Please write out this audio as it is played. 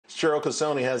Cheryl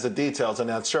Casone has the details on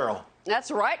that. Cheryl. That's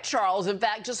right, Charles. In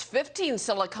fact, just 15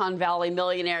 Silicon Valley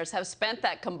millionaires have spent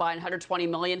that combined $120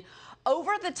 million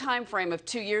over the time frame of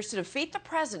 2 years to defeat the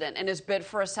president in his bid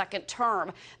for a second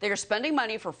term. They are spending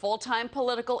money for full-time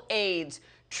political aides,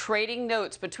 trading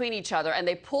notes between each other, and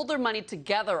they pulled their money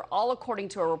together, all according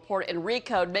to a report in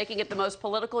Recode, making it the most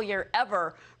political year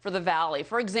ever for the Valley.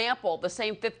 For example, the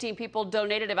same 15 people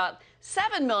donated about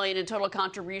 $7 million in total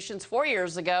contributions 4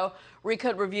 years ago.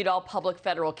 Recode reviewed all public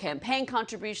federal campaign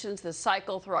contributions this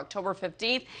cycle through October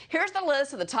 15th. Here's the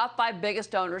list of the top 5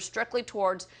 biggest donors strictly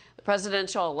towards the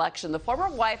presidential election. The former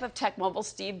wife of tech mogul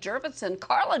Steve Jurvetson,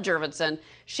 Carla Jurvetson,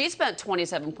 she spent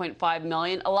 $27.5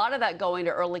 million, a lot of that going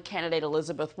to early candidate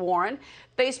Elizabeth Warren.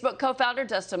 Facebook co-founder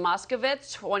Dustin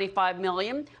Moskovitz, $25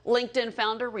 million. LinkedIn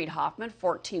founder Reid Hoffman,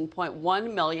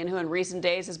 $14.1 million, who in recent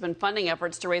days has been funding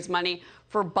efforts to raise money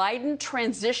for Biden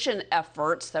transition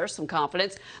efforts. There's some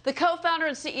confidence. The co-founder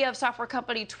and CEO of software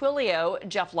company Twilio,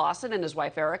 Jeff Lawson, and his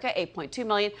wife Erica, $8.2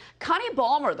 million. Connie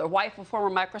Ballmer, the wife of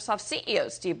former Microsoft CEO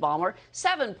Steve Ballmer,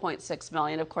 $7.6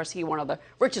 million. Of course, he's one of the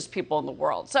richest people in the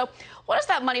world. So what does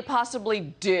that money possibly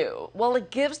do? Well,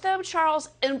 it gives them, Charles,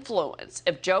 influence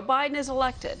if Joe Biden is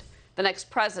elected the next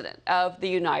president of the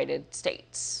United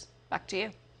States. Back to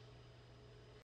you.